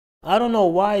I don't know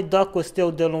why Duck was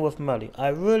still dealing with Melly. I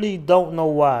really don't know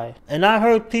why. And I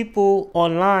heard people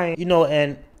online,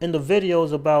 and in the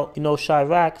videos about,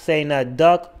 Chirac saying that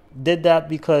Duck did that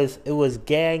because it was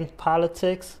gang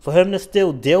politics. For him to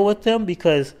still deal with him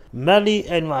because Melly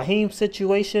and Raheem's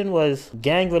situation was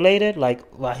gang related. Like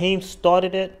Raheem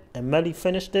started it and Melly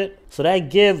finished it. So that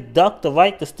give Duck the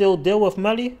right to still deal with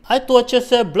Melly? I thought you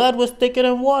said blood was thicker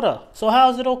than water. So how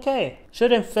is it okay?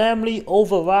 Shouldn't family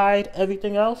override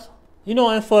everything else?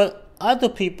 And for other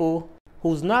people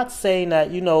who's not saying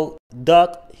that,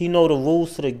 Duck, he know the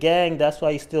rules to the gang, that's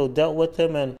why he still dealt with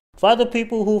him. And for other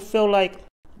people who feel like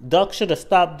Duck should have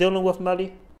stopped dealing with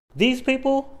Melly, these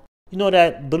people,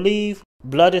 that believe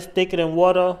blood is thicker than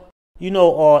water,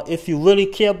 or if you really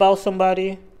care about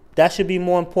somebody, that should be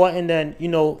more important than,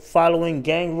 following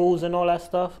gang rules and all that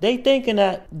stuff. They thinking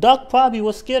that Duck probably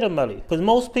was scared of Melly. Because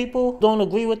most people don't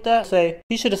agree with that. Say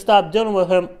he should have stopped dealing with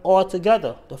him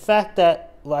altogether. The fact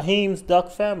that Raheem's Duck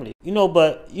family.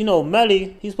 But,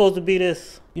 Melly, he's supposed to be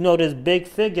this, this big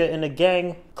figure in the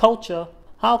gang culture.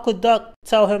 How could Duck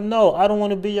tell him, no, I don't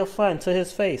want to be your friend, to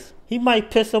his face? He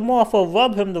might piss him off or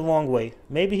rub him the wrong way.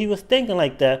 Maybe he was thinking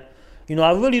like that.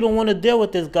 I really don't want to deal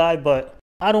with this guy, but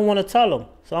I don't want to tell him.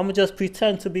 So I'm going to just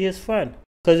pretend to be his friend.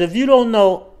 Because if you don't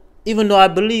know, even though I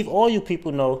believe all you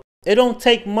people know, it don't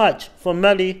take much for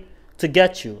Melly to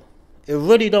get you. It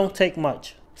really don't take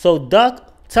much. So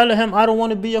Duck telling him I don't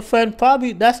want to be your friend,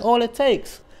 probably that's all it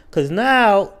takes. Because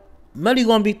now Melly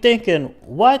going to be thinking,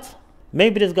 what?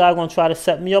 Maybe this guy going to try to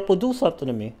set me up or do something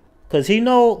to me. Because he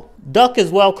know Duck is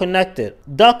well connected.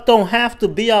 Duck don't have to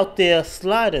be out there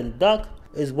sliding. Duck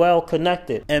is well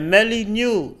connected. And Melly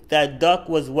knew that Duck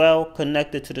was well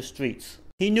connected to the streets.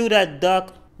 He knew that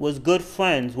Duck was good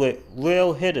friends with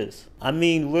real hitters. I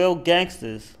mean real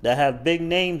gangsters that have big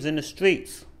names in the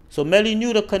streets. So Melly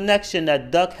knew the connection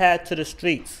that Duck had to the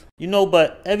streets.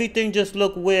 But everything just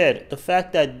looked weird. The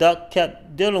fact that Duck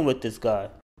kept dealing with this guy.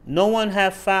 No one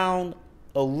had found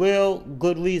a real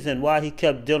good reason why he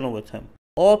kept dealing with him.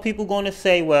 All people going to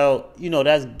say, well,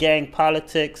 that's gang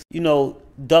politics.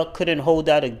 Duck couldn't hold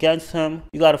that against him.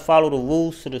 You got to follow the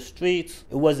rules to the streets.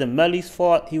 It wasn't Melly's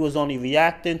fault. He was only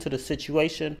reacting to the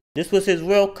situation. This was his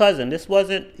real cousin. This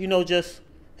wasn't, just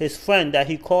his friend that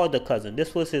he called the cousin.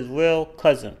 This was his real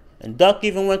cousin. And Duck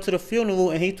even went to the funeral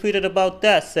and he tweeted about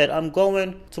that. Said, I'm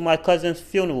going to my cousin's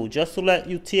funeral just to let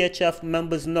you THF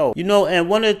members know. And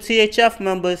one of the THF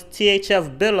members,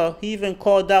 THF Biller, he even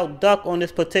called out Duck on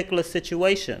this particular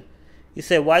situation. He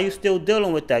said, why you still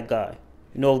dealing with that guy?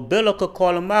 If Biller could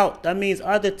call him out, that means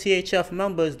other THF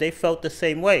members, they felt the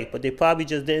same way. But they probably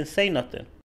just didn't say nothing.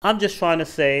 I'm just trying to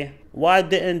say, why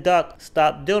didn't Duck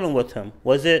stop dealing with him?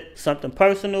 Was it something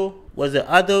personal? Was it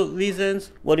other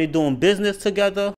reasons? Were they doing business together?